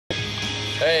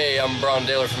Hey, I'm Braun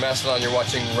Daler from Mastodon. You're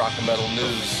watching Rock and Metal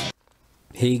News.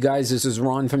 Hey guys, this is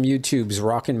Ron from YouTube's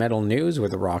Rock and Metal News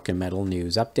with a Rock and Metal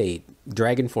News update.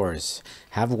 DragonForce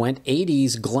have went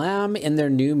 80s glam in their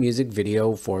new music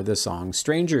video for the song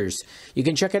Strangers. You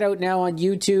can check it out now on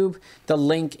YouTube. The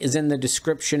link is in the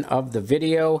description of the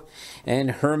video.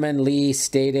 And Herman Li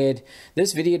stated,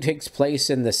 "This video takes place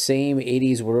in the same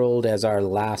 80s world as our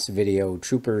last video,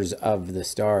 Troopers of the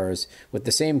Stars, with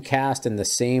the same cast and the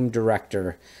same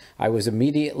director. I was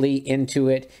immediately into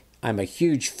it. I'm a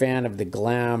huge fan of the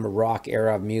glam rock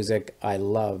era of music. I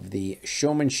love the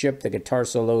showmanship, the guitar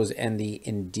solos, and the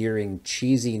endearing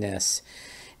cheesiness."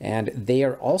 And they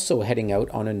are also heading out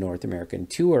on a North American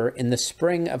tour in the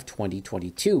spring of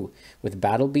 2022 with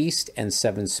Battle Beast and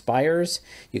 7 Spires.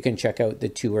 You can check out the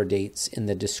tour dates in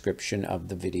the description of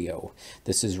the video.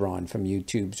 This is Ron from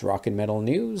YouTube's Rock and Metal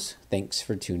News. Thanks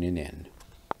for tuning in.